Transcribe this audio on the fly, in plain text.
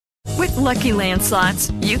With Lucky Land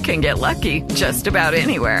Slots, you can get lucky just about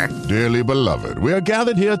anywhere. Dearly beloved, we are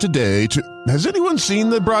gathered here today to... Has anyone seen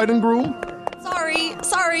the bride and groom?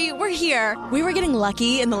 Sorry, we're here. We were getting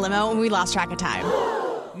lucky in the limo and we lost track of time.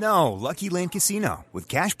 No, Lucky Land Casino, with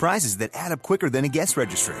cash prizes that add up quicker than a guest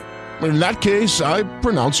registry. In that case, I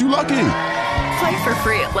pronounce you lucky. Play for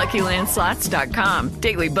free at LuckyLandSlots.com.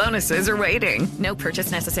 Daily bonuses are waiting. No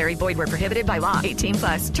purchase necessary. Void where prohibited by law.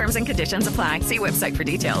 18+. Terms and conditions apply. See website for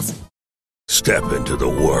details. Step into the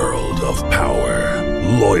world of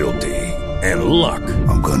power, loyalty, and luck.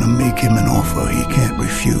 I'm gonna make him an offer he can't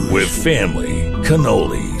refuse. With family,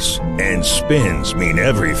 cannolis, and spins mean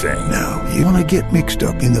everything. Now, you wanna get mixed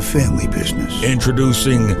up in the family business.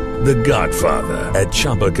 Introducing The Godfather at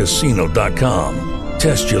ChumbaCasino.com.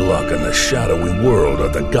 Test your luck in the shadowy world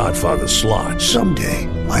of The Godfather slot. Someday,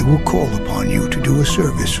 I will call upon you to do a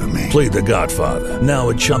service for me. Play The Godfather, now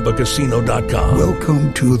at ChumbaCasino.com.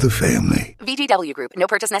 Welcome to the family. VGW Group. No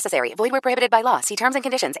purchase necessary. Void where prohibited by law. See terms and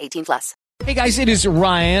conditions. 18+. Hey guys, it is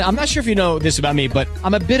Ryan. I'm not sure if you know this about me, but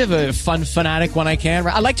I'm a bit of a fun fanatic when I can.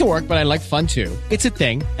 I like to work, but I like fun too. It's a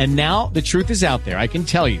thing. And now the truth is out there. I can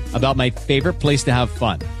tell you about my favorite place to have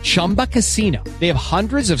fun. Chumba Casino. They have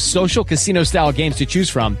hundreds of social casino style games to choose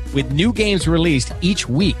from with new games released each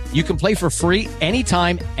week. You can play for free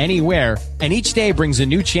anytime, anywhere. And each day brings a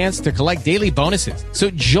new chance to collect daily bonuses. So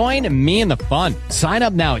join me in the fun. Sign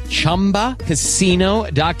up now at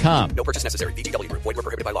ChumbaCasino.com. No purchase necessary. VGW Group. Void where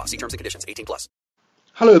prohibited by law. See terms and conditions. 18+.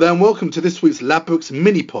 Hello there and welcome to this week's Ladbrokes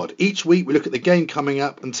mini-pod. Each week we look at the game coming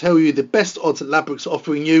up and tell you the best odds that Ladbrokes are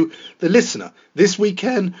offering you, the listener. This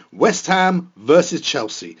weekend, West Ham versus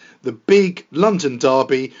Chelsea. The big London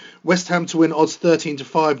derby. West Ham to win odds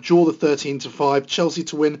 13-5, draw the 13-5. Chelsea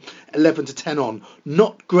to win 11-10 on.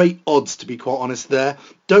 Not great odds, to be quite honest there.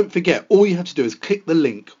 Don't forget, all you have to do is click the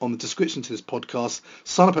link on the description to this podcast,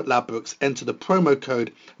 sign up at Ladbrokes, enter the promo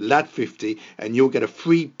code LAD50 and you'll get a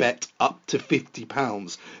free bet up to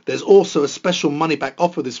 £50. There's also a special money back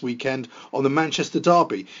offer this weekend on the Manchester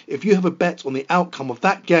derby. If you have a bet on the outcome of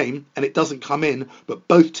that game and it doesn't come in, but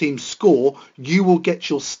both teams score, you will get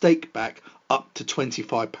your stake back up to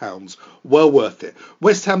 £25. Well worth it.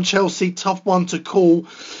 West Ham Chelsea, tough one to call.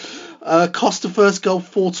 Costa first goal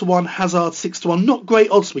 4-1, Hazard 6-1. Not great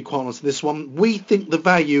odds to be quite honest in this one. We think the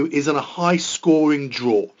value is in a high scoring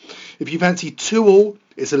draw. If you fancy 2-all,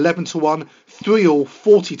 it's 11-1, 3-all,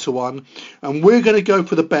 40-1, and we're going to go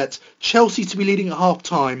for the bet Chelsea to be leading at half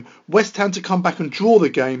time, West Ham to come back and draw the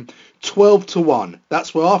game, 12-1.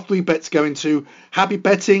 That's where our free bet's going to. Happy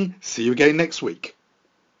betting. See you again next week.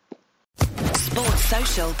 Sports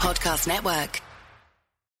Social Podcast Network.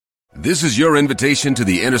 This is your invitation to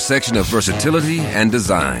the intersection of versatility and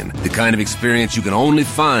design. The kind of experience you can only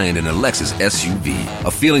find in a Lexus SUV.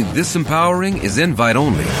 A feeling this empowering is invite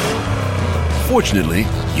only. Fortunately,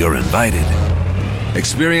 you're invited.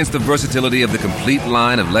 Experience the versatility of the complete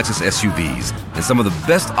line of Lexus SUVs and some of the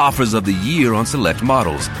best offers of the year on select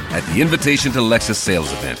models at the Invitation to Lexus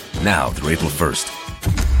sales event, now through April 1st.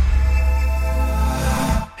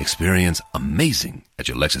 Experience amazing at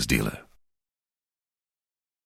your Lexus dealer.